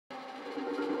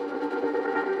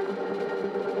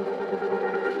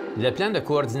Le plan de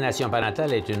coordination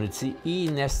parentale est un outil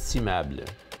inestimable.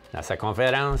 Dans sa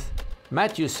conférence,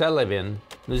 Matthew Sullivan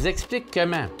nous explique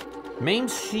comment, même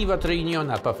si votre réunion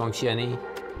n'a pas fonctionné,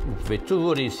 vous pouvez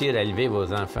toujours réussir à élever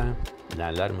vos enfants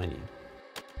dans l'harmonie.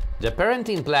 The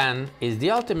parenting plan is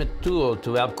the ultimate tool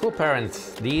to help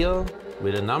co-parents deal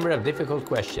with a number of difficult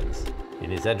questions.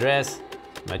 In his address,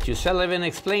 Matthew Sullivan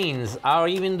explains how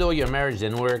even though your marriage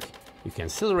didn't work, you can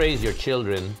still raise your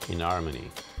children in harmony.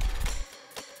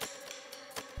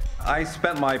 I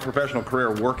spent my professional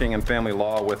career working in family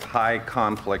law with high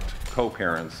conflict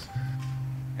co-parents.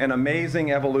 An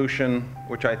amazing evolution,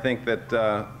 which I think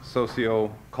that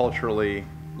socio-culturally,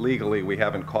 legally, we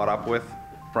haven't caught up with,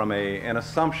 from an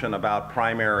assumption about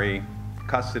primary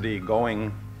custody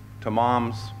going to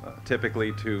moms,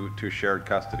 typically to shared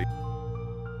custody.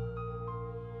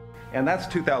 And that's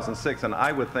 2006, and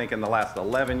I would think in the last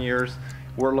 11 years,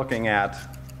 we're looking at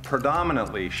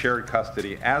predominantly shared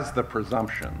custody as the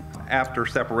presumption. After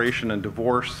separation and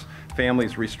divorce,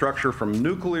 families restructure from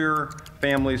nuclear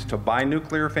families to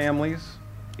binuclear families.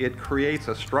 It creates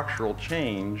a structural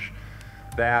change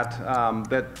that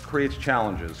creates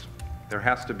challenges. There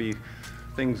has to be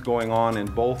things going on in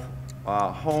both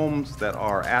homes that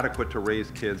are adequate to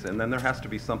raise kids, and then there has to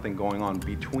be something going on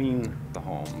between the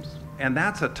homes. And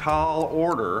that's a tall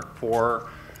order for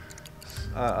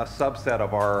a subset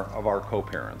of our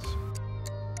co-parents.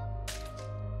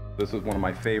 This is one of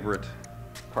my favorite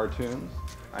cartoons.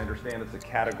 I understand it's a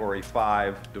Category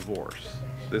 5 divorce.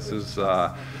 This is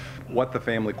what the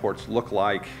family courts look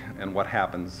like and what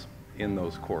happens in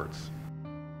those courts.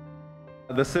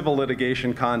 The civil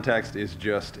litigation context is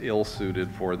just ill-suited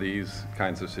for these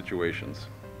kinds of situations.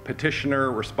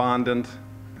 Petitioner, respondent.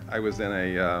 I was in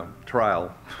a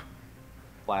trial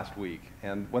last week,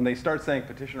 and when they start saying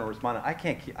petitioner, respondent,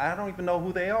 I don't even know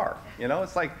who they are. You know,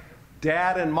 it's like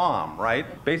dad and mom,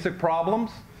 right? Basic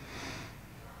problems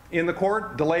in the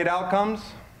court, delayed outcomes.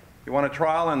 You want a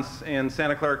trial in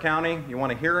Santa Clara County, you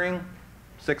want a hearing,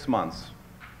 6 months.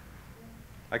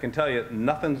 I can tell you,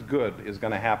 nothing's good is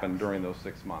going to happen during those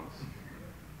 6 months.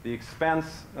 The expense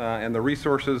and the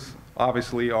resources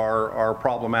obviously are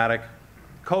problematic.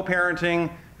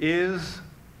 Co-parenting is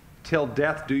till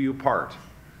death do you part.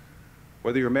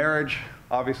 Whether your marriage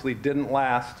obviously didn't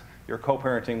last, your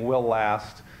co-parenting will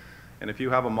last. And if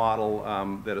you have a model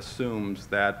that assumes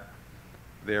that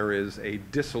there is a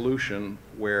dissolution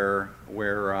where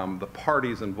the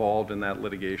parties involved in that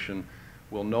litigation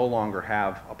will no longer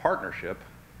have a partnership,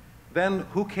 then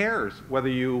who cares whether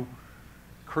you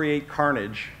create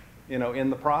carnage, you know,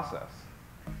 in the process?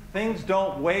 Things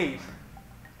don't wait.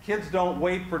 Kids don't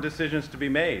wait for decisions to be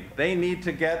made. They need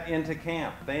to get into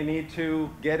camp. They need to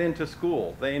get into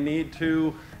school. They need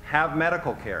to have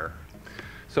medical care.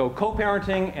 So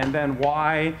co-parenting, and then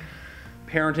why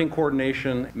parenting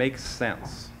coordination makes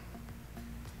sense.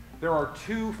 There are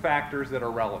two factors that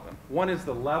are relevant. One is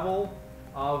the level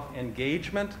of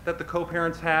engagement that the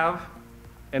co-parents have,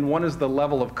 and one is the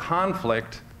level of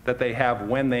conflict that they have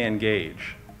when they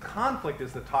engage. Conflict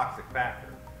is the toxic factor.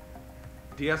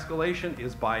 De-escalation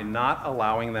is by not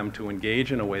allowing them to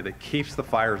engage in a way that keeps the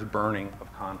fires burning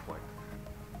of conflict.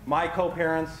 My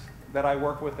co-parents that I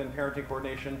work with in parenting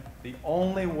coordination, the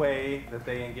only way that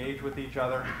they engage with each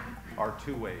other are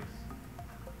two ways: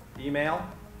 email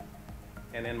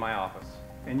and in my office.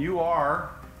 And you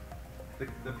are the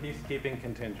peacekeeping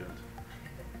contingent,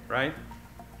 right?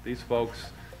 These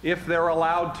folks, if they're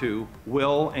allowed to,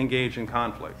 will engage in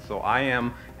conflict. So I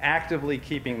am actively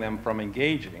keeping them from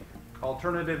engaging.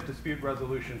 Alternative dispute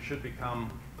resolution should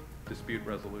become dispute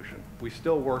resolution. We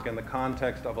still work in the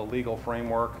context of a legal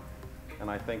framework, and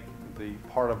I think the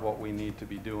part of what we need to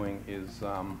be doing is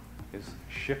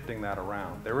shifting that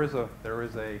around. There is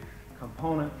a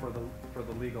component for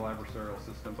the legal adversarial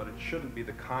system, but it shouldn't be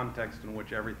the context in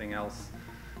which everything else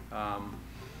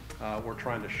we're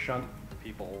trying to shunt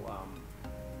people.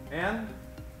 And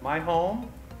my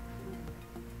home,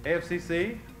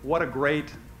 AFCC, what a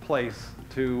great place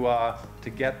to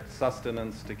get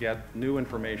sustenance, to get new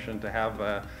information, to have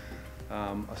a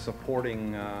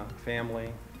supporting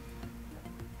family.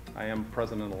 I am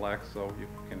president-elect, so you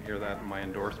can hear that in my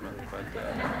endorsement. But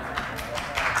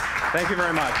thank you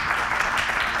very much.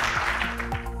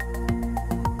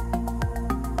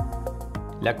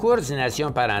 La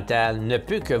coordination parentale ne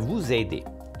peut que vous aider.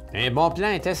 Un bon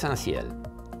plan est essentiel.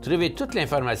 Trouvez toute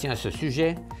l'information à ce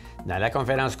sujet dans la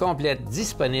conférence complète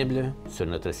disponible sur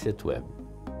notre site Web.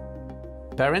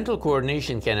 Parental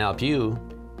coordination can help you,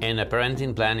 and a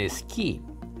parenting plan is key.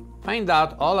 Find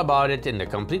out all about it in the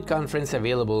complete conference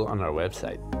available on our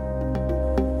website.